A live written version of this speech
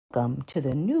Welcome to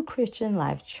the New Christian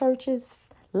Life Church's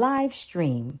live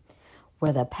stream,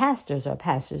 where the pastors are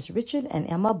Pastors Richard and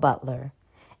Emma Butler,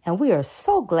 and we are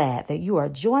so glad that you are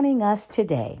joining us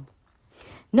today.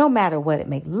 No matter what it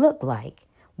may look like,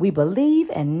 we believe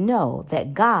and know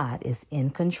that God is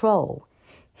in control.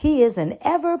 He is an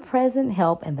ever-present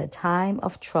help in the time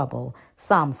of trouble,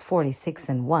 Psalms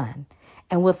 46:1.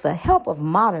 And with the help of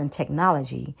modern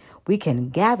technology, we can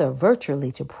gather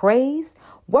virtually to praise,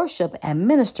 worship, and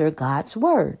minister God's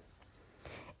word.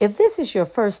 If this is your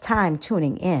first time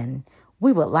tuning in,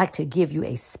 we would like to give you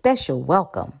a special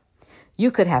welcome.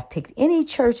 You could have picked any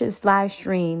church's live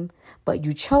stream, but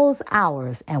you chose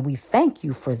ours, and we thank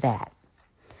you for that.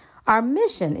 Our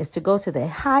mission is to go to the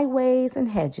highways and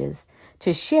hedges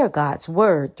to share God's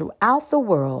word throughout the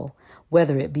world,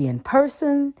 whether it be in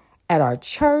person, at our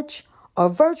church, or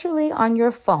virtually on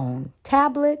your phone,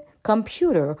 tablet,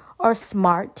 computer, or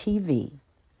smart TV.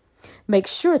 Make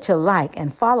sure to like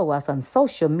and follow us on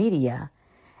social media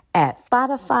at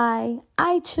Spotify,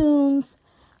 iTunes,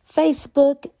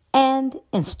 Facebook, and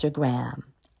Instagram.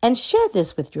 And share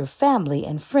this with your family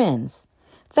and friends.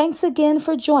 Thanks again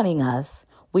for joining us.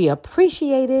 We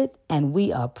appreciate it, and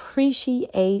we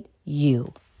appreciate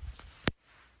you.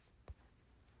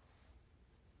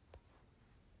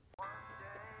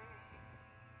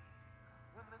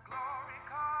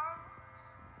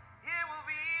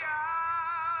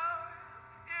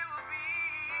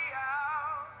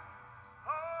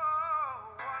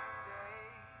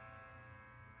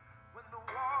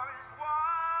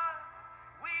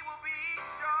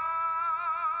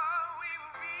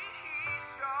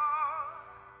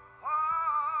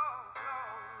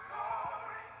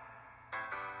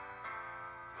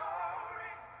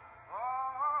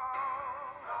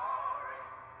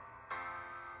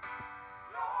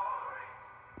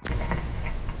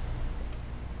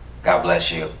 God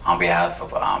bless you. On behalf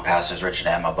of Pastors Richard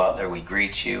and Emma Butler, we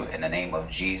greet you in the name of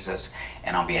Jesus,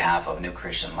 and on behalf of New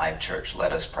Christian Life Church,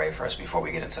 let us pray first before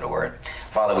we get into the word.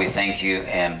 Father, we thank you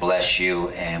and bless you,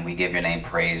 and we give your name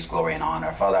praise, glory, and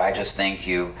honor. Father, I just thank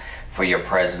you for your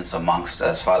presence amongst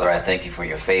us. Father, I thank you for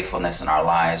your faithfulness in our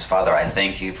lives. Father, I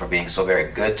thank you for being so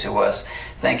very good to us.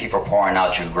 Thank you for pouring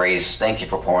out your grace. Thank you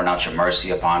for pouring out your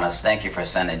mercy upon us. Thank you for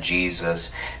sending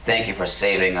Jesus. Thank you for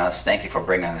saving us. Thank you for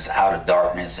bringing us out of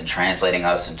darkness and translating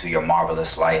us into your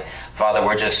marvelous light. Father,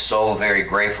 we're just so very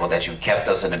grateful that you kept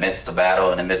us in the midst of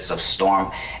battle, in the midst of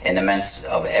storm, in the midst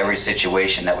of every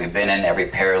situation that we've been in, every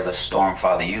perilous storm.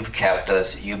 Father, you've kept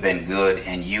us. You've been good,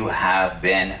 and you have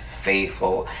been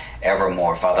faithful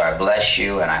evermore. Father, I bless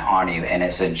you and I honor you, and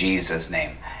it's in Jesus'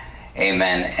 name.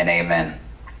 Amen and amen.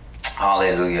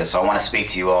 Hallelujah. So I want to speak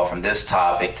to you all from this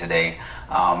topic today.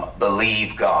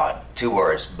 Believe God. 2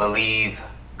 words. Believe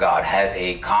God. Have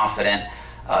a confident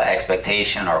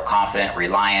expectation or confident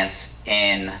reliance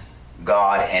in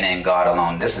God and in God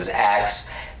alone. This is Acts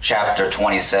chapter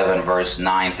 27, verse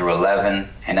 9 through 11.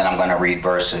 And then I'm going to read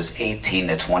verses 18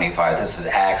 to 25. This is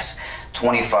Acts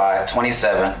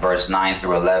 27, verse 9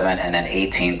 through 11, and then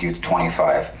 18 through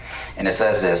 25. And it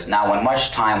says this: Now when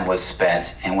much time was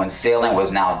spent, and when sailing was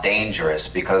now dangerous,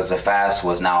 because the fast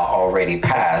was now already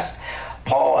past,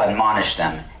 Paul admonished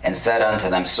them, and said unto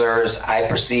them, Sirs, I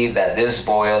perceive that this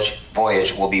voyage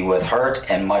will be with hurt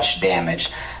and much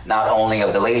damage, not only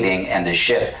of the lading and the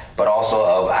ship, but also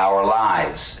of our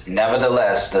lives.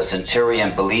 Nevertheless, the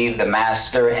centurion believed the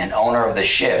master and owner of the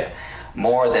ship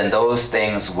more than those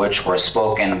things which were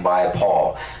spoken by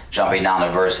Paul. Jumping down to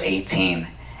verse 18.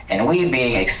 And we,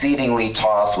 being exceedingly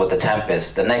tossed with the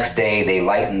tempest, the next day they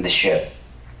lightened the ship.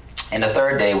 And the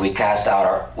third day we cast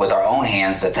out with our own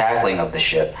hands the tackling of the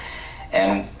ship.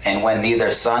 And when neither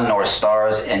sun nor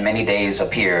stars in many days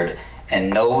appeared, and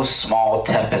no small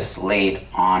tempest laid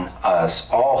on us,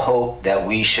 all hope that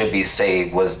we should be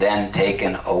saved was then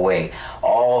taken away.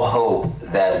 All hope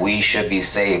that we should be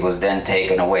saved was then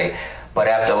taken away. But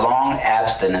after long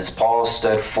abstinence, Paul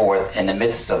stood forth in the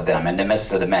midst of them, in the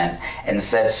midst of the men, and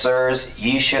said, Sirs,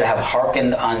 ye should have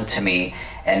hearkened unto me,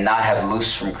 and not have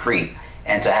loosed from Crete,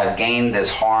 and to have gained this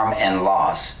harm and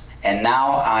loss. And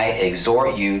now I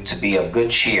exhort you to be of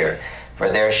good cheer, for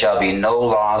there shall be no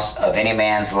loss of any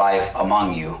man's life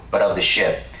among you, but of the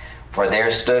ship. For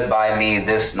there stood by me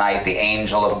this night the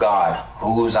angel of God,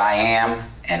 whose I am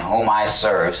and whom I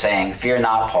serve, saying, Fear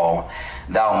not, Paul,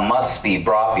 thou must be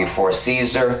brought before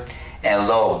Caesar, and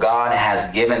lo, God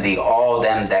has given thee all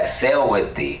them that sail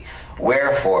with thee.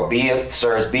 Wherefore,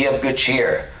 sirs, be of good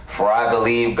cheer, for I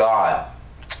believe God,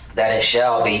 that it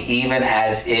shall be even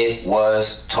as it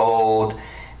was told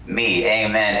me.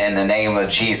 Amen. In the name of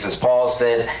Jesus. Paul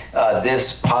said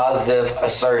this positive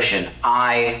assertion,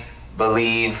 I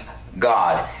believe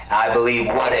God. I believe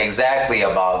what exactly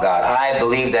about God? I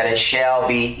believe that it shall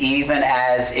be even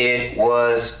as it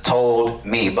was told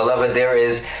me. Beloved, there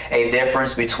is a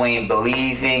difference between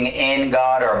believing in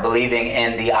God or believing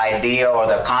in the idea or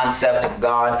the concept of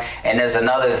God, and there's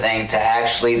another thing to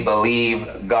actually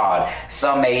believe God.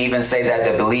 Some may even say that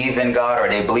they believe in God or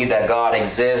they believe that God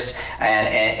exists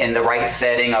and in the right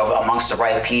setting amongst the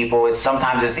right people.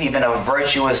 Sometimes it's even a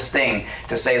virtuous thing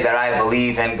to say that I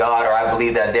believe in God or I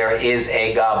believe that there is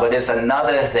a God. But it's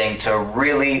another thing to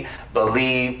really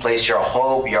believe, place your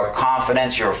hope, your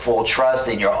confidence, your full trust,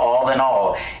 and your all in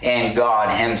all in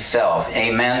God himself.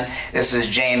 Amen. This is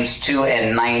James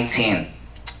 2:19.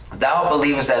 Thou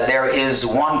believest that there is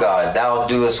one God, thou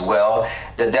doest well.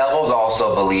 The devils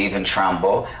also believe and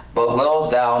tremble. But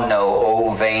wilt thou know, O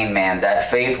vain man, that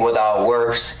faith without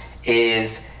works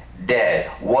is dead?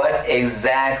 What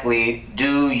exactly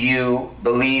do you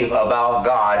believe about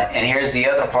God? And here's the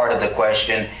other part of the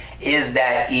question. Is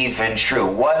that even true?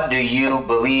 What do you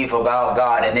believe about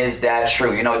God, and is that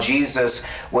true? You know, Jesus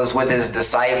was with his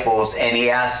disciples and he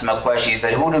asked them a question. He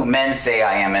said, who do men say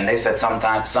I am? And they said,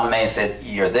 some men said,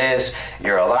 you're this,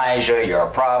 you're Elijah, you're a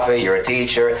prophet, you're a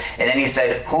teacher. And then he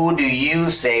said, who do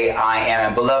you say I am?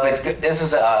 And beloved, this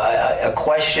is a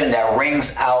question that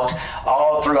rings out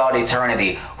all throughout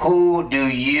eternity. Who do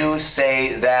you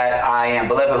say that I am?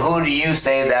 Beloved, who do you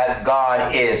say that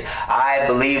God is? I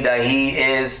believe that he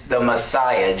is the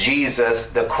Messiah,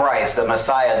 Jesus the Christ, the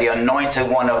Messiah, the anointed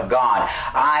one of God.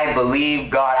 I believe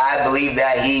God. I believe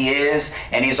that he is,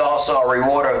 and he's also a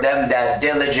rewarder of them that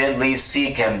diligently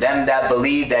seek him, them that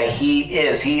believe that he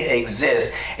is, he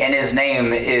exists, and his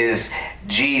name is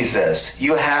Jesus.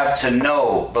 You have to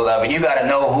know, beloved. You got to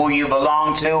know who you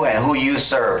belong to and who you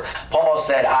serve. Paul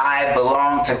said, I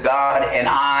belong to God and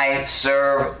I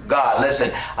serve God.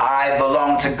 Listen, I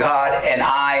belong to God and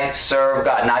I serve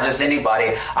God. Not just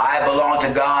anybody. I belong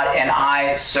to God and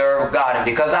I serve God. And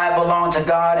because I belong to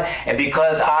God and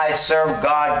because I serve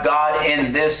God, God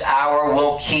in this hour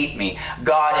will keep me.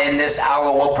 God in this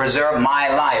hour will preserve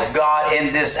my life. God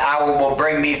in this hour will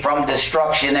bring me from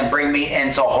destruction and bring me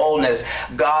into wholeness.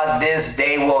 God this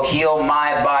day will heal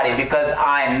my body because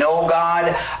I know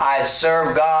God, I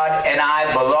serve God, and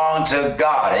I belong to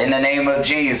God in the name of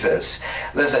Jesus.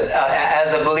 Listen,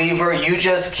 as a believer, you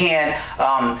just can't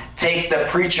take the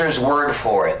preacher's word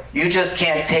for it. You just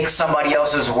can't take somebody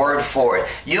else's word for it.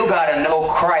 You got to know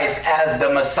Christ as the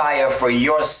Messiah for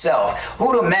yourself.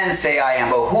 Who do men say I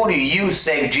am? But who do you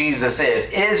say Jesus is?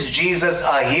 Is Jesus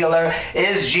a healer?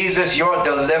 Is Jesus your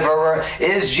deliverer?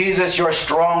 Is Jesus your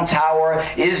strong tower?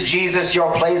 Is Jesus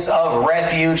your place of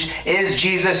refuge? Is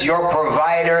Jesus your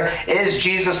provider? Is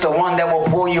Jesus the one that will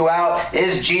pull you out?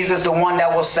 Is Jesus the one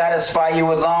that will satisfy you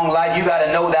with long life? You got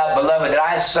to know that, beloved, that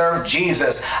I serve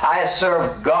Jesus. I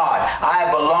serve God.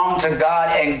 I belong to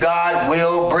God, and God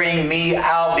will bring me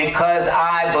out because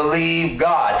I believe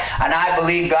God. And I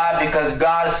believe God because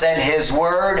God sent his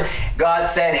word. God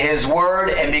sent his word,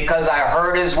 and because I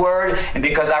heard his word, and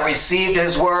because I received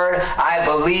his word, I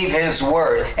believe his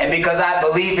word. And because I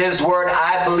believe his word,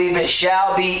 I believe it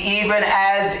shall be even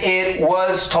as it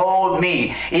was told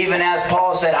me. Even as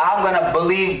Paul said, I'm going to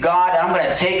believe God. I'm going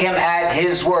to take him at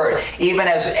his word. Even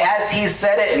as he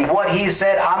said it and what he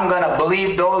said, I'm going to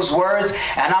believe those words,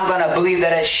 and I'm going to believe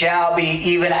that it shall be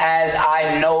even as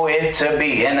I know it to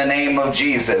be in the name of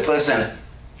Jesus. Listen,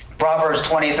 Proverbs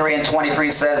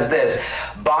 23:23 says this,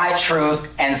 buy truth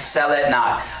and sell it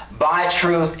not. Buy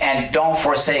truth and don't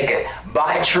forsake it.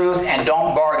 Buy truth and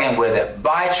don't bargain with it.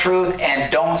 Buy truth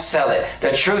and don't sell it.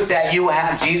 The truth that you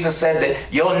have, Jesus said that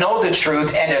you'll know the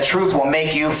truth and the truth will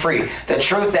make you free. The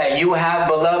truth that you have,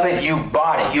 beloved, you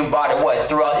bought it. You bought it what?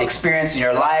 Throughout experience in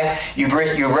your life. You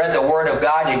read the word of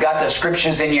God. You got the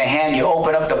scriptures in your hand. You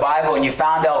open up the Bible and you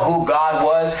found out who God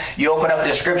was. You open up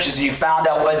the scriptures and you found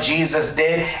out what Jesus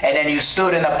did. And then you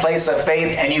stood in a place of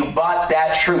faith and you bought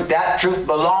that truth. That truth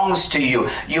belongs to you.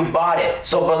 You bought it.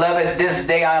 So, beloved, this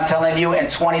day I'm telling you, in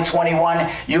 2021,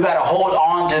 you got to hold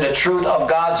on to the truth of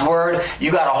God's word.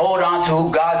 You got to hold on to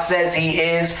who God says he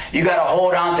is. You got to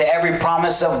hold on to every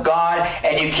promise of God,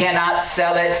 and you cannot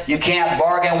sell it. You can't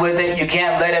bargain with it. You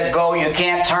can't let it go. You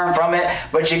can't turn from it,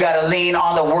 but you got to lean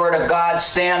on the word of God,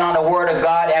 stand on the word of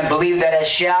God, and believe that it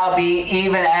shall be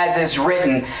even as it's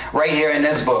written right here in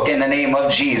this book in the name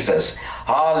of Jesus.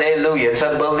 Hallelujah.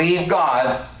 To believe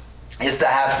God is to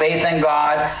have faith in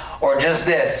God, or just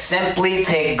this, simply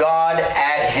take God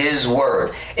at his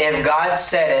word. If God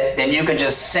said it, then you can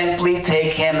just simply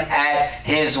take him at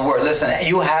his word. Listen,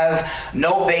 you have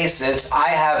no basis. I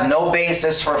have no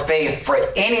basis for faith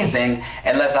for anything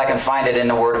unless I can find it in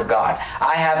the word of God.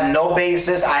 I have no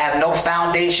basis. I have no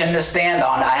foundation to stand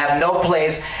on. I have no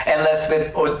place unless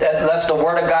the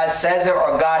word of God says it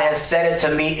or God has said it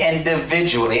to me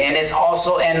individually. And it's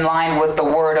also in line with the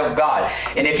word of God.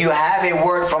 And if you have a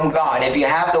word from God, if you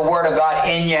have the word of God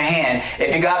in your hand,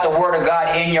 if you got the word of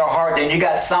God in your heart, then you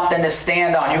got something to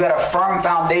stand on. You got a firm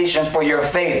foundation for your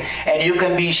faith. And you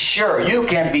can be sure, you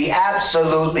can be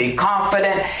absolutely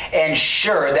confident and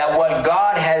sure that what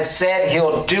God has said,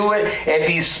 he'll do it. If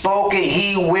he spoke it,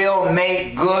 he will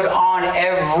make good on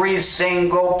every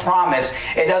single promise.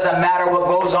 It doesn't matter what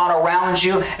goes on around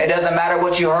you. It doesn't matter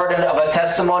what you heard of a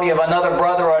testimony of another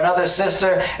brother or another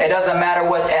sister. It doesn't matter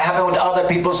what happened with other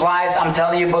people's lives. I'm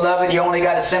telling you, beloved, you only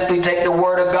got to simply take the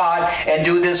word of God and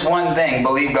do this one thing.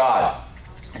 Believe God.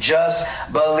 Just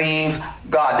believe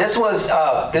God. This was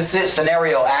this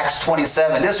scenario, Acts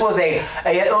 27. This was a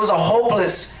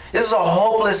hopeless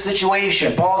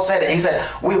situation. Paul said it. He said,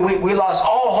 we lost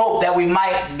all hope that we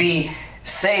might be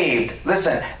saved.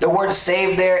 Listen, the word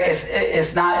saved there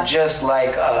is not just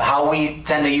like how we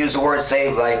tend to use the word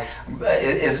saved, like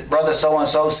is brother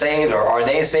so-and-so saved, or are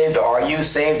they saved, or are you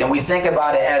saved? And we think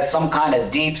about it as some kind of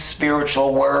deep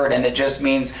spiritual word, and it just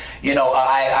means,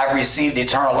 I've received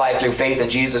eternal life through faith in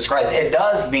Jesus Christ. It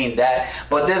does mean that,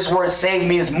 but this word saved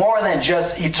means more than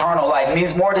just eternal life. It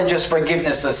means more than just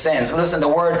forgiveness of sins. Listen,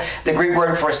 the Greek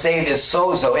word for saved is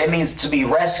sozo. It means to be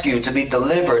rescued, to be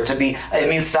delivered, it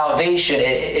means salvation.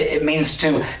 It means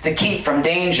to keep from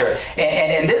danger.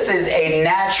 And this is a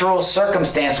natural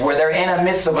circumstance where they're in the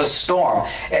midst of a storm.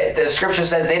 The scripture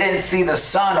says they didn't see the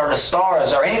sun or the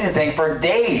stars or anything for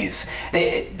days.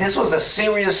 This was a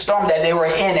serious storm that they were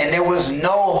in, and there was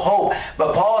no hope.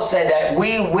 But Paul said that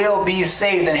we will be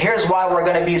saved. And here's why we're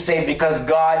going to be saved: because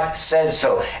God said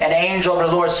so. An angel of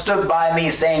the Lord stood by me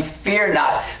saying, fear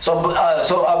not. So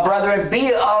brethren,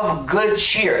 be of good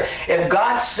cheer. If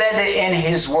God said it in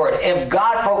his word, if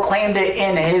God proclaimed it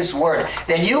in his word,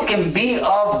 then you can be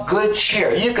of good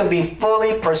cheer. You can be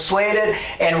fully persuaded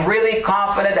and really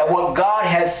confident that what God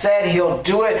has said, he'll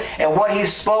do it, and what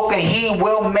he's spoken, he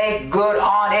will make good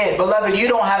on it. Beloved, you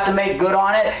don't have to make good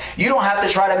on it. You don't have to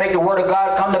try to make the word of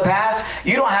God come to pass.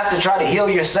 You don't have to try to heal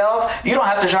yourself. You don't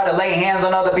have to try to lay hands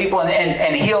on other people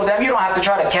and heal them. You don't have to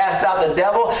try to cast out the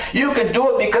devil. You can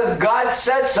do it because God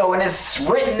said so, and it's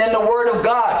written in the word of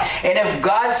God. And if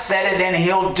God said it, then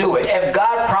he'll do it. If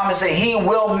God promised it, he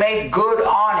will make good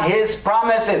on his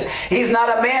promises. He's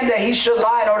not a man that he should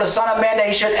lie, nor the son of man that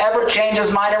he should ever change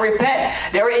his mind and repent.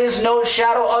 There is no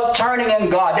shadow of turning in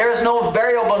God. There is no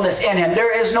variableness in him.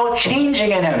 There is no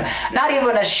changing in him. Not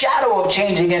even a shadow of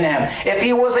changing in him. If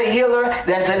he was a healer,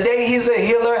 then today he's a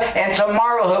healer, and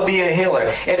tomorrow he'll be a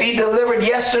healer. If he delivered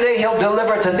yesterday, he'll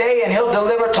deliver today, and he'll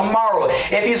deliver tomorrow.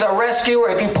 If he's a rescuer,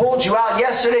 if he pulled you out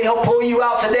yesterday, he'll pull you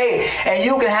out today. And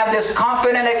you can have this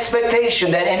confident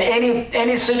expectation that in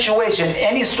any situation,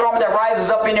 any storm that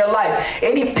rises up in your life,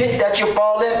 any pit that you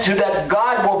fall into, that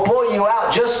God will pull you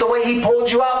out just the way he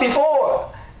pulled you out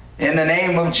before. In the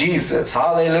name of Jesus.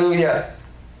 Hallelujah.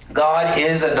 God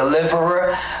is a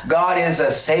deliverer. God is a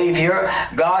savior.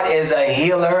 God is a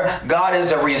healer. God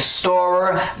is a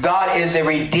restorer. God is a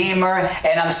redeemer.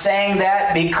 And I'm saying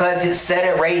that because it said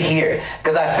it right here.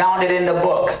 Because I found it in the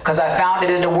book. Because I found it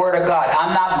in the word of God.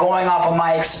 I'm not going off of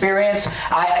my experience.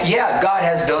 God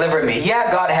has delivered me. Yeah,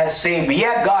 God has saved me.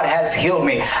 Yeah, God has healed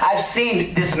me. I've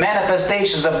seen these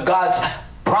manifestations of God's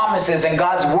promises and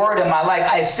God's word in my life.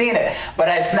 I've seen it, but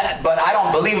I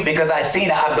don't believe it because I've seen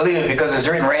it. I believe it because it's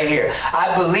written right here.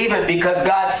 I believe it because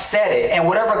God said it, and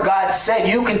whatever God said,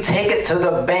 you can take it to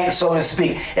the bank, so to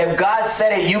speak. If God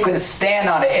said it, you can stand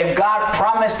on it. If God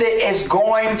promised it, it's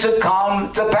going to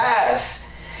come to pass.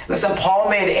 Listen, Paul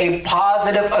made a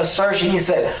positive assertion. He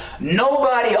said,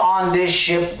 nobody on this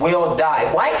ship will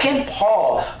die. Why can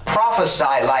Paul prophesy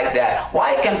like that?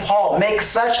 Why can Paul make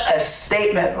such a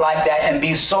statement like that and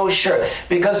be so sure?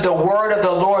 Because the word of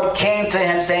the Lord came to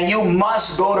him saying, you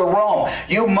must go to Rome.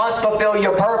 You must fulfill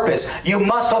your purpose. You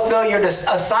must fulfill your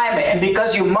assignment. And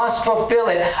because you must fulfill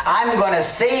it, I'm going to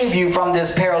save you from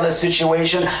this perilous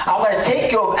situation. I'm going to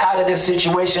take you out of this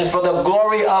situation for the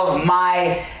glory of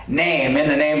my name, in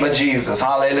the name of Jesus.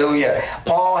 Hallelujah.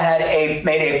 Paul had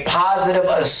made a positive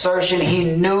assertion. He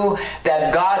knew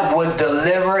that God would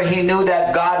deliver. He knew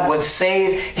that God would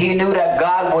save. He knew that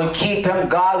God would keep him.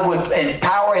 God would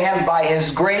empower him by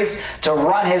his grace to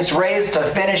run his race, to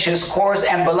finish his course.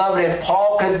 And beloved, if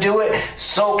Paul could do it,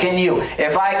 so can you.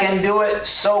 If I can do it,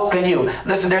 so can you.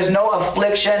 Listen, there's no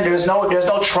affliction, there's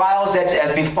no trials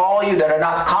that befall you that are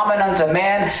not common unto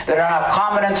man, that are not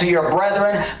common unto your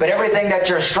brethren, but everything that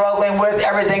you're struggling with,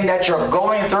 everything that you're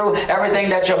going through, everything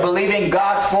that you're believing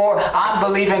God for, I'm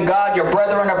believing God, your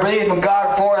brethren are believing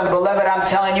God for, and beloved, I'm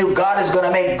telling you, God is going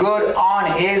to make good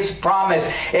on his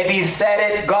promise. If he said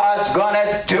it, God's going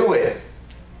to do it.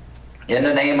 In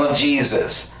the name of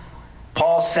Jesus.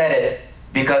 Paul said it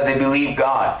because they believe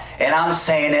God. And I'm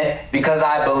saying it because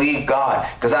I believe God.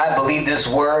 Because I believe this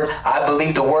word. I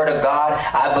believe the word of God.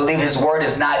 I believe his word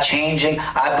is not changing.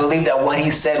 I believe that what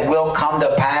he said will come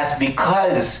to pass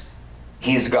because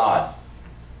he's God.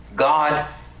 God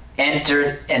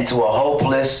entered into a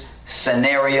hopeless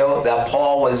scenario that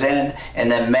Paul was in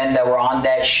and the men that were on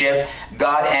that ship.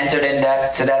 God entered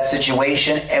into that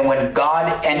situation. And when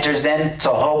God enters into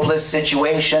hopeless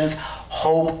situations,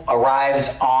 hope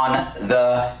arrives on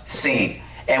the scene.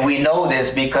 And we know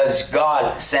this because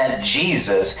God sent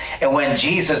Jesus. And when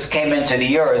Jesus came into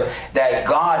the earth, that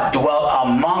God dwelt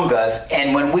among us.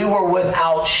 And when we were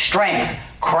without strength,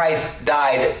 Christ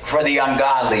died for the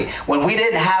ungodly. When we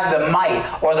didn't have the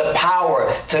might or the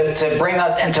power to bring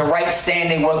us into right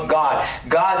standing with God,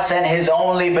 God sent his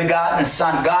only begotten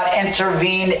son. God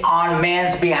intervened on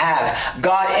man's behalf.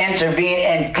 God intervened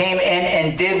and came in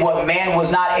and did what man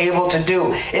was not able to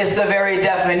do. It's the very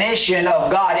definition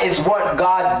of God. It's what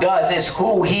God does. It's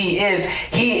who he is.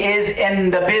 He is in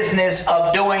the business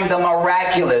of doing the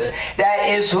miraculous. That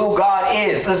is who God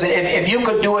is. Listen, if you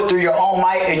could do it through your own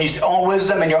might and your own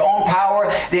wisdom and your own power,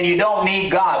 then you don't need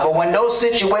God. But when those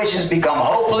situations become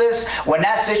hopeless, when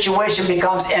that situation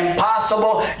becomes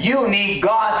impossible, you need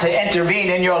God to intervene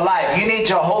in your life. You need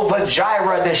Jehovah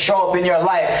Jireh to show up in your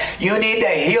life. You need the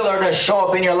healer to show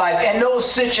up in your life. In those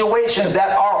situations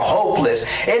that are hopeless,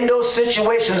 in those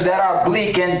situations that are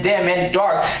bleak and dim and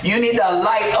dark, you need the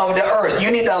light of the earth.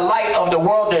 You need the light of the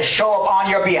world to show up on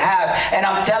your behalf. And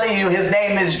I'm telling you, his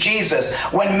name is Jesus.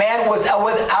 When man was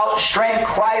without strength,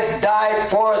 Christ died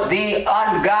for the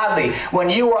ungodly. When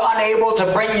you were unable to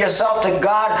bring yourself to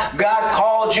God, God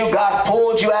called you, God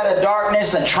pulled you out of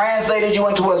darkness and translated you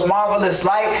into his marvelous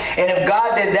light. And if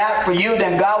God did that for you,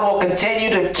 then God will continue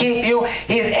to keep you.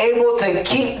 He's able to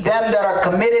keep them that are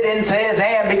committed into his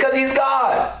hand because he's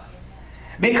God.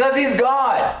 Because he's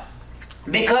God.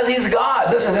 Because he's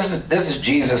God. Listen, this is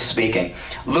Jesus speaking.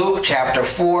 Luke chapter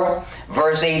 4,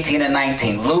 verse 18 and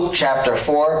 19. Luke chapter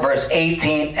 4, verse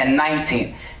 18 and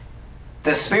 19.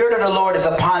 The Spirit of the Lord is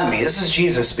upon me. This is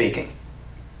Jesus speaking.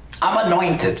 I'm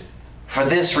anointed for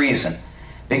this reason,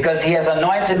 because he has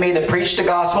anointed me to preach the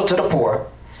gospel to the poor.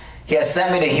 He has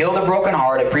sent me to heal the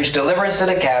brokenhearted, preach deliverance to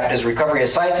the captives, recovery of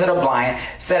sight to the blind,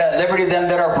 set at liberty them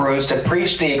that are bruised, to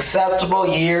preach the acceptable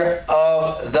year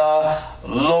of the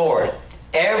Lord.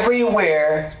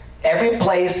 Everywhere, every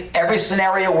place, every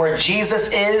scenario where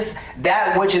Jesus is,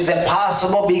 that which is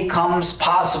impossible becomes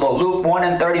possible. Luke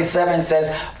 1:37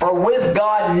 says, for with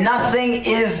God nothing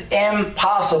is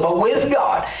impossible. With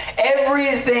God,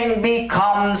 everything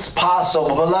becomes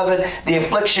possible. Beloved, the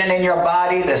affliction in your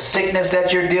body, the sickness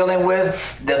that you're dealing with,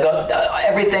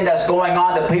 everything that's going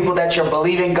on, the people that you're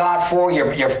believing God for,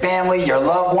 your family, your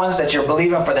loved ones that you're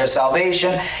believing for their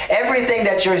salvation, everything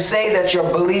that you say that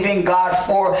you're believing God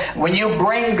for, when you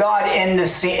bring God in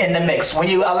the mix, when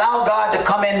you allow God to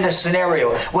come in the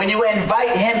scenario, when you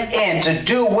invite him in to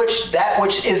do that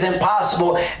which is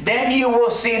impossible, then you will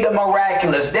see the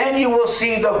miraculous. Then you will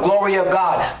see the glory of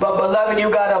God. But beloved,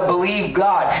 you got to believe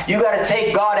God. You got to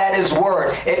take God at his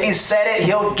word. If he said it,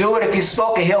 he'll do it. If he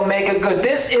spoke it, he'll make it good.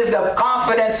 This is the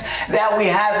confidence that we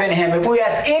have in him. If we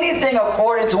ask anything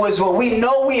according to his will, we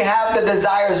know we have the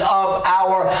desires of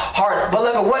our heart.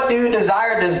 Beloved, what do you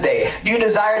desire this day? Do you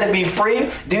desire to be free?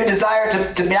 Do you desire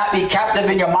to not be captive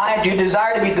in your mind? Do you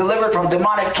desire to be delivered from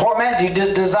demonic torment? Do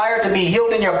you desire to be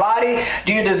healed in your body?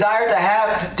 Do you desire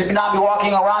to not be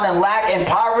walking around in lack and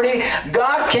poverty?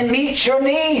 God can meet your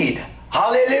need.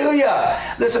 Hallelujah.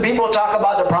 Listen, people talk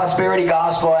about the prosperity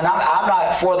gospel, and I'm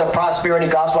not for the prosperity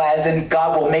gospel as in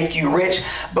God will make you rich,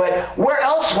 but where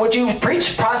else would you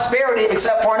preach prosperity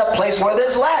except for in a place where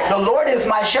there's lack? The Lord is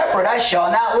my shepherd, I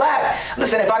shall not lack.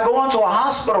 Listen, if I go into a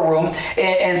hospital room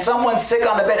and someone's sick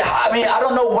on the bed, I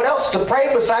don't know what else to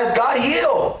pray besides God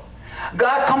heal.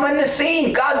 God come in the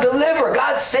scene. God deliver.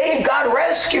 God save. God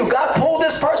rescue. God pull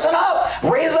this person up.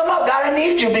 Raise them up. God, I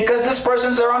need you because this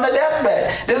person's there on the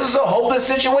deathbed. This is a hopeless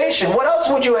situation. What else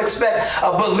would you expect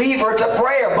a believer to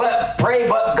pray?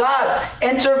 But God,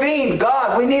 intervene.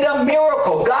 God, we need a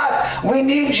miracle. God, we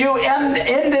need you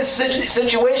in this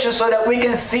situation so that we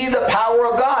can see the power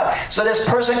of God. So this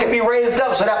person can be raised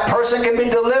up. So that person can be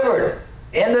delivered.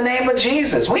 In the name of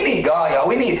Jesus. We need God, y'all.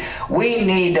 We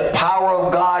need the power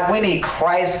of God. We need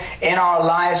Christ in our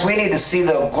lives. We need to see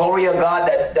the glory of God,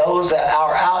 that those that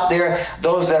are out there,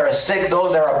 those that are sick,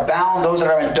 those that are bound, those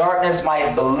that are in darkness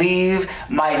might believe,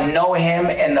 might know him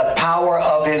in the power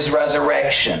of his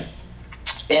resurrection.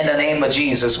 In the name of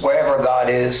Jesus, wherever God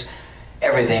is,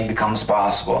 everything becomes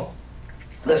possible.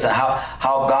 Listen,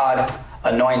 how God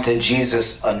anointed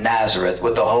Jesus of Nazareth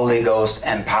with the Holy Ghost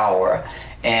and power,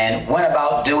 and went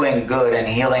about doing good and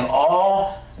healing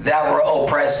all that were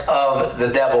oppressed of the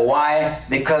devil. Why?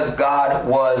 Because God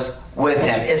was with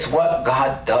him. It's what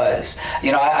God does.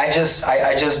 You know, I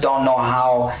just don't know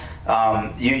how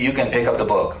you can pick up the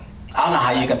book. I don't know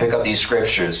how you can pick up these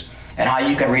scriptures and how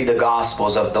you can read the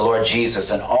Gospels of the Lord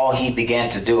Jesus and all he began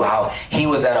to do, how he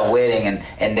was at a wedding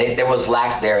and there was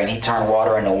lack there, and he turned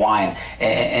water into wine,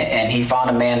 and he found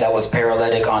a man that was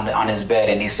paralytic on his bed,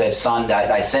 and he said, son,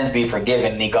 thy sins be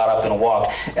forgiven, and he got up and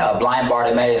walked. Blind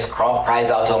Bartimaeus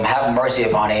cries out to him, have mercy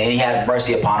upon him, and he had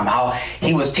mercy upon him. How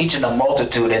he was teaching the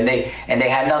multitude, and they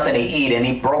had nothing to eat, and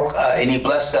he broke and he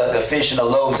blessed the fish and the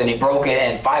loaves, and he broke it,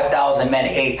 and 5,000 men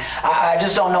ate. I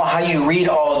just don't know how you read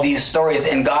all of these stories,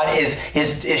 and God is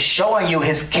showing you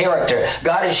his character.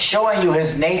 God is showing you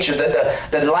his nature.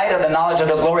 The light of the knowledge of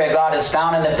the glory of God is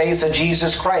found in the face of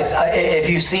Jesus Christ. If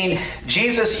you've seen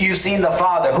Jesus, you've seen the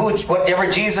Father. Whatever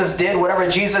Jesus did, whatever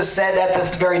Jesus said,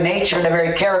 that's the very nature and the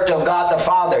very character of God the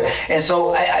Father. And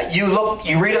so you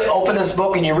read it, open this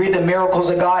book, and you read the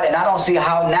miracles of God, and I don't see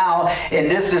how now in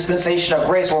this dispensation of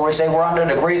grace, where we say we're under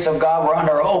the grace of God, we're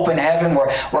under an open heaven,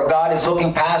 where God is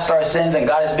looking past our sins and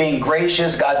God is being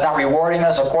gracious. God's not rewarding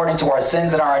us according to our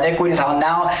sins and our iniquities. How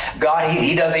now God,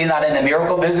 he's not in the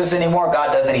miracle business anymore.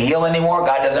 God doesn't heal anymore.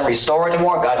 God doesn't restore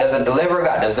anymore. God doesn't deliver.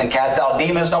 God doesn't cast out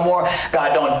demons no more.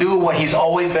 God don't do what he's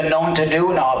always been known to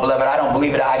do. No, beloved, I don't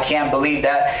believe it. I can't believe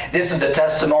that. This is the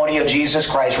testimony of Jesus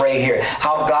Christ right here.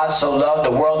 How God so loved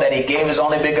the world that he gave his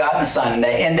only begotten son. And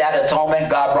that in that atonement,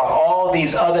 God brought all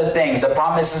these other things. The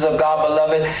promises of God,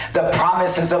 beloved, the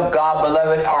promises of God,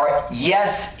 beloved, are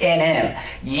yes in him.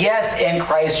 Yes in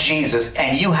Christ Jesus.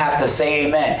 And you have to say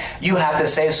amen. You have to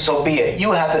say so be it.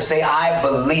 You have to say I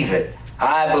believe it.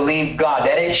 I believe God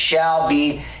that it shall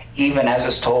be even as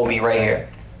it's told me right here.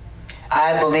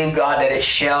 I believe God that it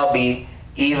shall be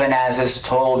even as it's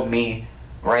told me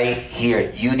right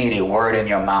here. You need a word in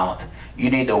your mouth. You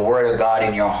need the word of God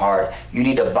in your heart. You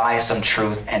need to buy some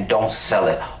truth and don't sell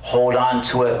it. Hold on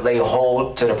to it. Lay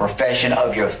hold to the profession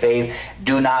of your faith.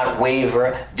 Do not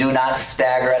waver. Do not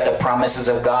stagger at the promises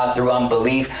of God through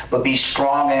unbelief, but be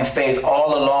strong in faith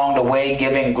all along the way,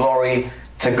 giving glory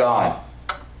to God.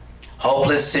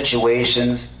 Hopeless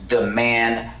situations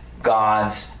demand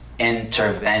God's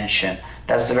intervention.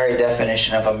 That's the very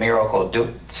definition of a miracle.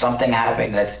 Something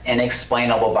happening that's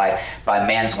inexplainable by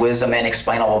man's wisdom,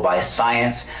 inexplainable by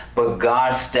science, but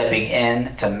God stepping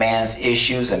in to man's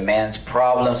issues and man's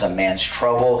problems and man's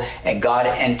trouble, and God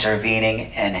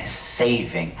intervening and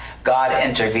saving, God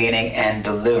intervening and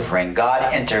delivering,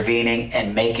 God intervening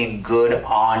and making good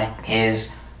on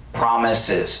his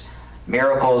promises.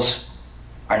 Miracles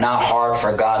are not hard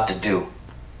for God to do.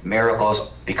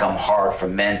 Miracles become hard for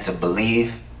men to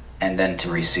believe and then to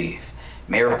receive.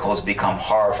 Miracles become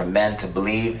hard for men to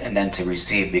believe and then to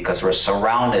receive because we're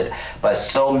surrounded by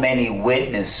so many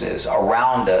witnesses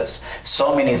around us,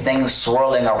 so many things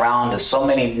swirling around us, so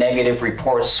many negative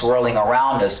reports swirling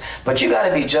around us. But you got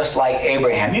to be just like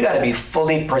Abraham. You got to be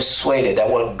fully persuaded that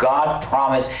what God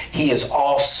promised, he is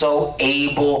also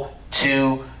able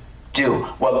to do.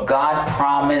 What God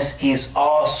promised, he's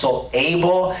also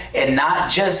able, and not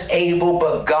just able,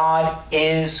 but God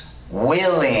is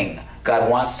willing. God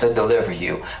wants to deliver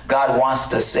you. God wants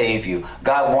to save you.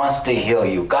 God wants to heal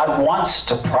you. God wants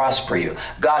to prosper you.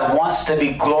 God wants to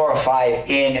be glorified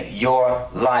in your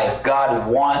life. God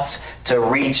wants to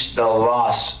reach the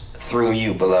lost through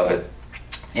you, beloved,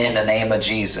 in the name of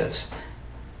Jesus.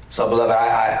 So, beloved,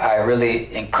 I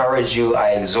really encourage you,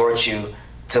 I exhort you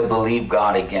to believe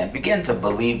God again. Begin to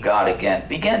believe God again.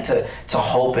 Begin to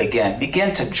hope again.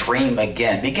 Begin to dream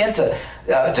again. Begin to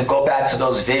go back to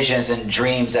those visions and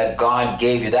dreams that God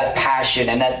gave you, that passion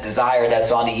and that desire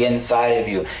that's on the inside of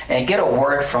you. And get a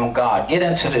word from God. Get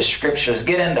into the scriptures.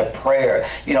 Get into prayer.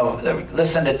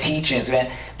 Listen to teachings,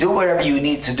 man. Do whatever you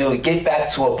need to do. Get back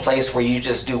to a place where you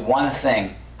just do one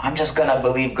thing. I'm just going to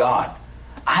believe God.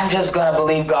 I'm just going to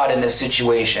believe God in this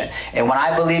situation. And when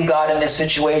I believe God in this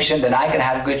situation, then I can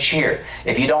have good cheer.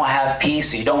 If you don't have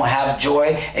peace, you don't have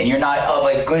joy, and you're not of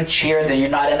a good cheer, then you're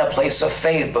not in a place of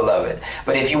faith, beloved.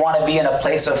 But if you want to be in a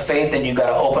place of faith, then you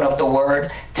got to open up the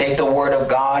Word, take the Word of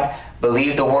God,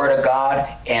 believe the Word of God,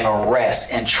 and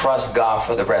rest and trust God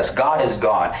for the rest. God is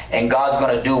God, and God's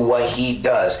going to do what He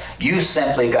does. You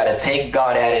simply got to take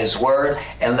God at His word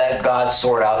and let God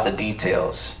sort out the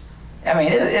details. I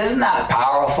mean, isn't that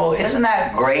powerful? Isn't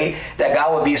that great that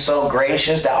God would be so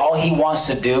gracious that all He wants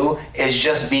to do is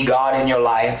just be God in your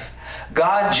life?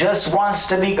 God just wants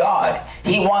to be God.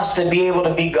 He wants to be able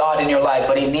to be God in your life,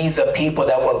 but He needs a people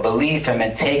that will believe Him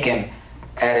and take Him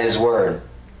at His word.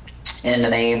 In the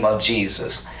name of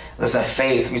Jesus. Listen,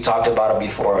 faith, we talked about it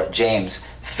before, James.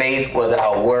 Faith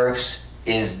without works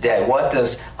is dead. What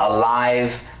does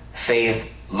alive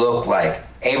faith look like?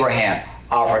 Abraham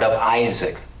offered up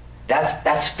Isaac.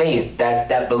 That's faith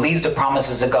that believes the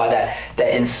promises of God,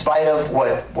 that in spite of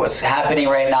what's happening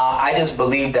right now, I just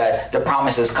believe that the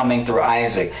promise is coming through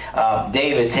Isaac.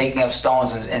 David taking up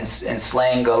stones and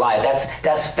slaying Goliath.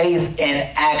 That's faith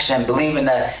in action, believing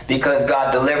that because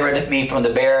God delivered me from the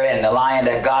bear and the lion,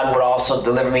 that God would also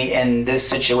deliver me in this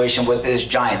situation with this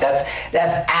giant. That's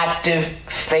active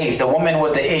faith. The woman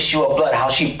with the issue of blood, how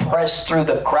she pressed through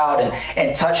the crowd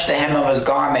and touched the hem of His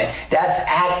garment. That's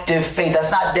active faith.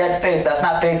 That's not dead faith. That's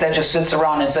not faith that just sits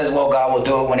around and says, well, God will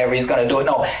do it whenever He's going to do it.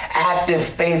 No, active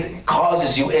faith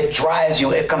causes you, it drives you,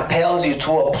 it compels you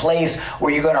to a place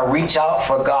where you're going to reach out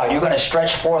for God. You're going to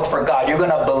stretch forth for God. You're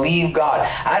going to believe God.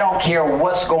 I don't care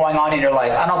what's going on in your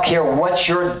life. I don't care what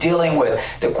you're dealing with.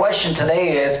 The question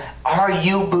today is, are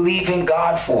you believing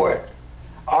God for it?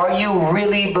 Are you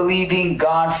really believing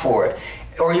God for it?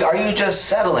 Or are you just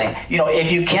settling?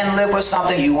 If you can live with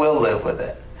something, you will live with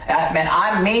it. Man,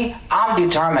 I'm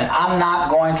determined. I'm not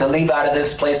going to leave out of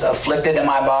this place afflicted in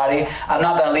my body. I'm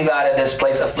not going to leave out of this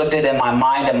place afflicted in my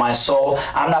mind and my soul.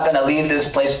 I'm not going to leave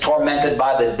this place tormented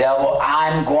by the devil.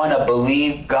 I'm going to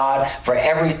believe God for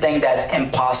everything that's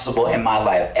impossible in my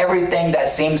life. Everything that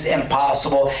seems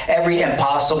impossible, every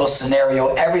impossible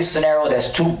scenario, every scenario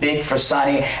that's too big for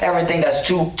Sonny, everything that's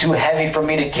too heavy for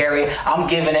me to carry, I'm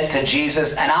giving it to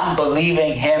Jesus, and I'm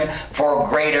believing Him for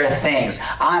greater things.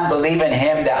 I'm believing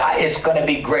Him that it's going to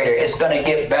be greater. It's going to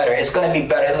get better. It's going to be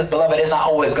better. Beloved, it's not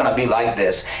always going to be like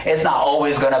this. It's not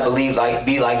always going to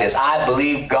be like this. I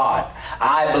believe God.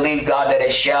 I believe God that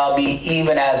it shall be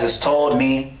even as is told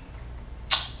me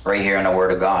right here in the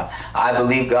Word of God. I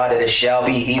believe, God, that it shall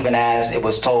be even as it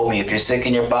was told me. If you're sick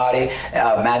in your body,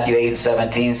 Matthew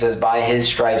 8:17 says, by His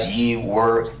stripes ye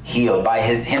were healed. By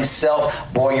Himself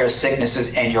bore your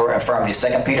sicknesses and your infirmities.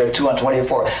 2 Peter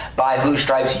 2:24, by whose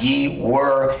stripes ye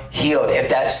were healed. If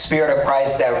that Spirit of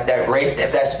Christ,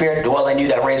 if that Spirit dwell in you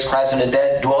that raised Christ from the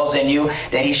dead dwells in you,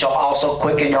 then He shall also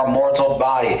quicken your mortal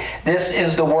body. This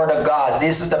is the Word of God.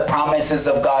 This is the promises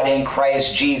of God in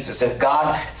Christ Jesus. If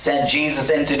God sent Jesus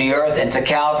into the earth and to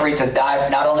Calvary to die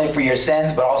not only for your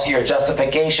sins but also your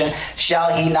justification,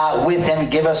 shall He not with Him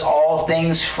give us all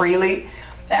things freely?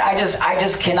 And I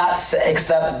just cannot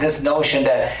accept this notion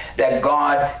that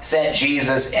God sent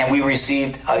Jesus and we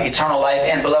received eternal life.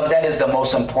 And beloved, that is the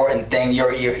most important thing.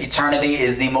 Your eternity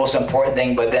is the most important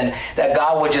thing. But then that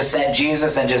God would just send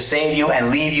Jesus and just save you and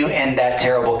leave you in that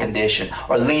terrible condition,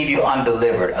 or leave you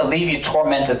undelivered, or leave you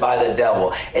tormented by the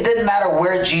devil. It didn't matter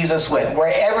where Jesus went.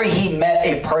 Wherever He met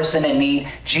a person in need,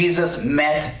 Jesus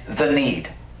met the need.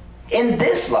 In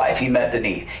this life, He met the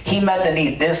need. He met the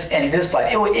need in this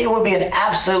life. It would be an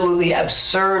absolutely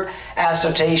absurd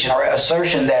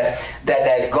assertion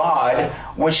that God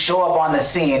would show up on the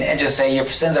scene and just say your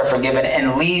sins are forgiven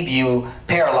and leave you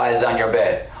paralyzed on your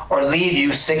bed, or leave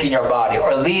you sick in your body,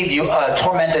 or leave you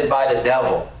tormented by the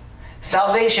devil.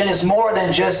 Salvation is more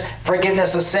than just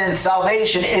forgiveness of sins.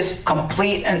 Salvation is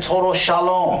complete and total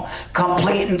shalom,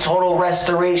 complete and total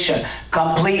restoration,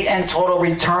 complete and total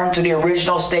return to the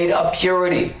original state of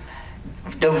purity,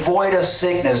 devoid of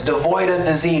sickness, devoid of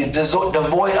disease,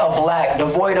 devoid of lack,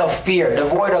 devoid of fear,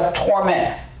 devoid of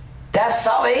torment. That's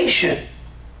salvation.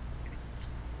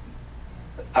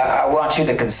 I want you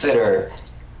to consider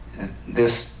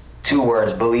this 2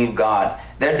 words, believe God.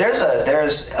 There's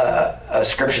a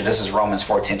scripture, this is Romans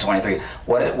 14:23.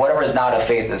 Whatever is not of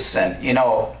faith is sin. You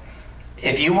know,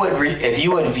 if you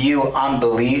would view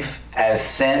unbelief as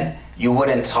sin, you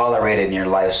wouldn't tolerate it in your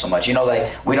life so much. You know,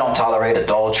 like we don't tolerate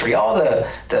adultery, all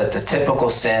the typical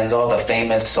sins, all the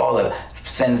famous, all the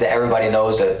sins that everybody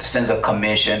knows, the sins of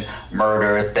commission,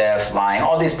 murder, theft, lying,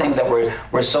 all these things that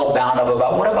we're so bound up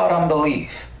about. What about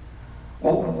unbelief?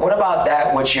 What about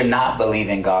that which you're not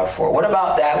believing God for? What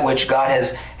about that which God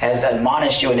has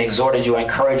admonished you and exhorted you,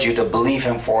 encouraged you to believe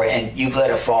him for, and you've let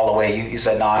it fall away? You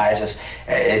said, no,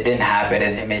 it didn't happen.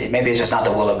 And maybe it's just not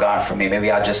the will of God for me. Maybe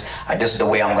this is the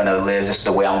way I'm going to live. This is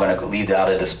the way I'm going to leave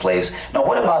out of this place. No,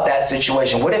 what about that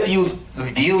situation? What if you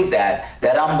viewed that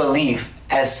unbelief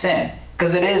as sin?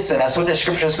 Because it is sin. That's what the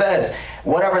scripture says.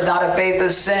 Whatever is not of faith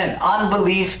is sin.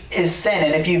 Unbelief is sin.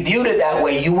 And if you viewed it that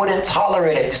way, you wouldn't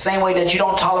tolerate it the same way that you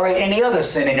don't tolerate any other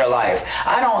sin in your life.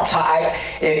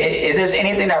 If there's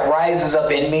anything that rises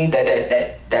up in me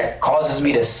that causes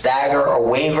me to stagger or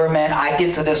waver, man, I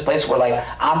get to this place where like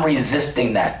I'm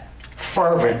resisting that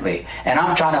fervently. And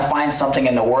I'm trying to find something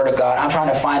in the Word of God. I'm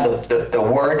trying to find the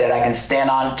word that I can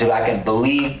stand on to. I can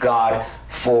believe God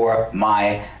for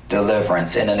my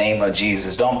deliverance in the name of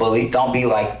Jesus. Don't be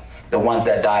like the ones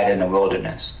that died in the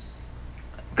wilderness,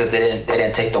 because they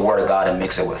didn't take the word of God and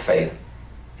mix it with faith,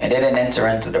 and they didn't enter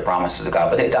into the promises of God,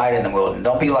 but they died in the wilderness.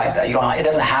 Don't be like that. It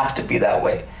doesn't have to be that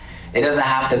way. It doesn't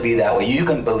have to be that way. You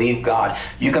can believe God.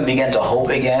 You can begin to hope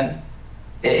again.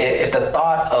 If the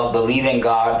thought of believing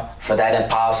God for that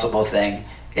impossible thing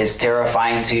is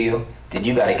terrifying to you, then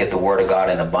you got to get the word of God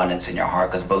in abundance in your heart.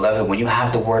 Because beloved, when you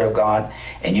have the word of God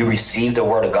and you receive the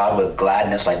word of God with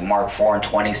gladness, like Mark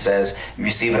 4:20 says, you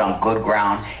receive it on good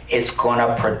ground, it's going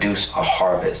to produce a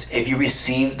harvest. If you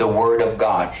receive the word of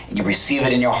God and you receive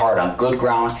it in your heart on good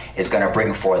ground, it's going to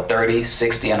bring forth 30,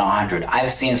 60, and 100.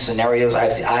 I've seen scenarios, I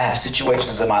have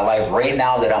situations in my life right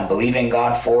now that I'm believing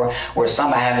God for, where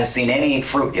some I haven't seen any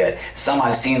fruit yet. Some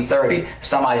I've seen 30,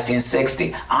 some I've seen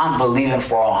 60. I'm believing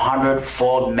for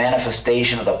 100-fold manifestation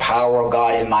of the power of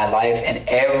God in my life in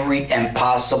every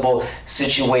impossible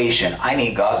situation. I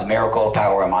need God's miracle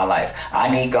power in my life. I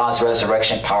need God's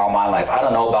resurrection power in my life. I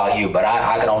don't know about you, but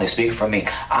I can only speak for me.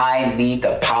 I need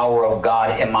the power of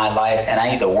God in my life, and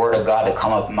I need the word of God to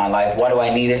come up in my life. Why do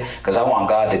I need it? Because I want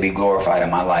God to be glorified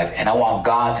in my life, and I want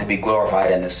God to be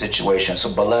glorified in this situation.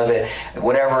 So beloved,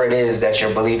 whatever it is that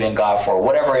you're believing God for,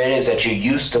 whatever it is that you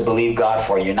used to believe God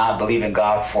for, you're not believing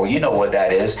God for, you know what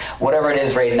that is. Whatever it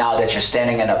is right now that you're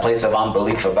standing in a place of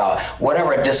unbelief about,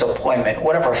 whatever disappointment,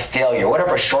 whatever failure,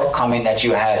 whatever shortcoming that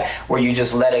you had where you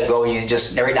just let it go,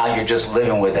 right now you're just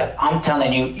living with it. I'm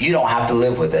telling you, you don't have to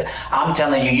live with it. I'm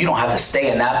telling you, you don't have to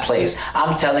stay in that place.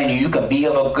 I'm telling you, you can be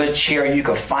of a good cheer, and you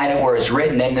can find it where it's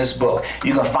written in this book.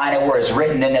 You can find it where it's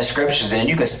written in the scriptures, and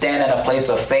you can stand in a place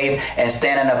of faith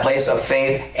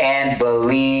and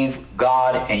believe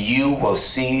God, and you will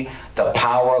see the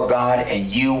power of God, and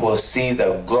you will see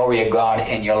the glory of God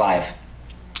in your life.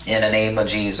 In the name of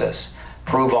Jesus,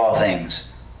 prove all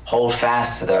things. Hold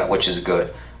fast to that which is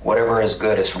good. Whatever is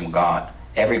good is from God.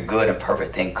 Every good and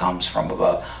perfect thing comes from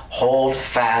above. Hold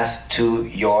fast to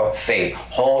your faith.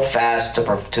 Hold fast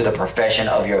to the profession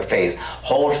of your faith.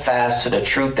 Hold fast to the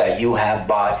truth that you have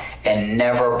bought, and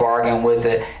never bargain with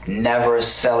it. Never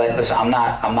sell it. Listen, I'm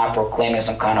not proclaiming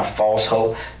some kind of false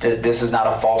hope. This is not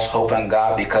a false hope in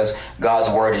God, because God's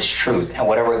word is truth, and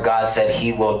whatever God said,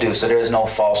 he will do. So there is no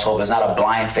false hope. It's not a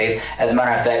blind faith. As a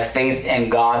matter of fact, faith in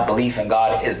God, belief in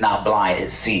God is not blind.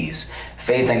 It sees.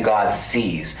 Faith in God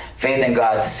sees. Faith in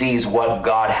God sees what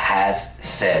God has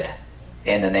said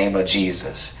in the name of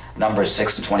Jesus. Numbers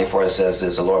 6:24 says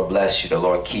this: the Lord bless you, the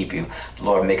Lord keep you, the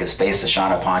Lord make his face to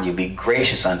shine upon you, be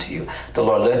gracious unto you, the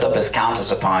Lord lift up his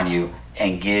countenance upon you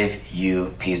and give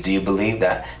you peace. Do you believe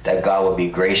that God will be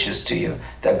gracious to you,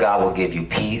 that God will give you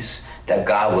peace, that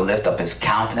God will lift up his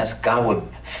countenance, God would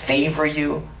favor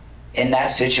you in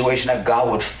that situation, that God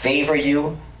would favor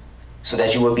you so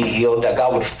that you will be healed, that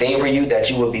God would favor you, that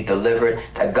you will be delivered,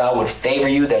 that God would favor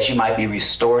you, that you might be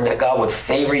restored, that God would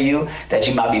favor you, that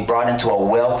you might be brought into a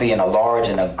wealthy and a large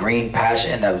and a green pasture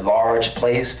in a large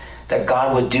place, that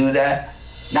God would do that,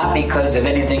 not because of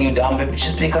anything you've done, but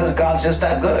just because God's just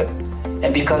that good,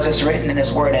 and because it's written in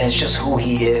his word, and it's just who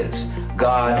he is.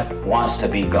 God wants to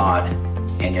be God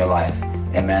in your life.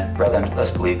 Amen. Brethren,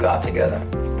 let's believe God together.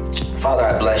 Father,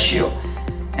 I bless you,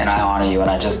 and I honor you,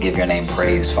 and I just give your name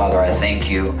praise. Father, I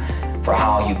thank you for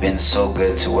how you've been so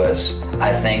good to us.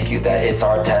 I thank you that it's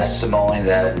our testimony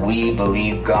that we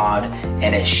believe God,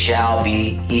 and it shall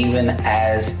be even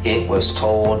as it was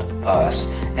told us.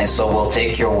 And so we'll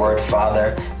take your word,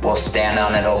 Father. We'll stand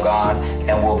on it, oh God,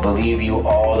 and we'll believe you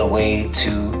all the way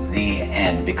to the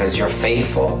end, because you're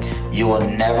faithful. You will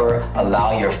never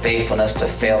allow your faithfulness to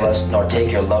fail us, nor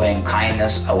take your loving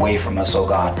kindness away from us, oh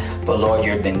God. But Lord,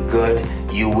 you've been good,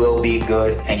 you will be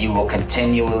good, and you will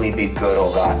continually be good,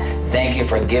 oh God. Thank you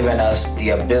for giving us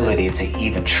the ability to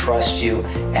even trust you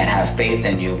and have faith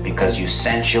in you, because you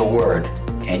sent your word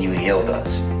and you healed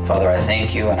us. Father, I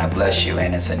thank you and I bless you,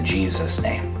 and it's in Jesus'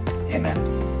 name. Amen.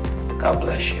 God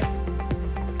bless you.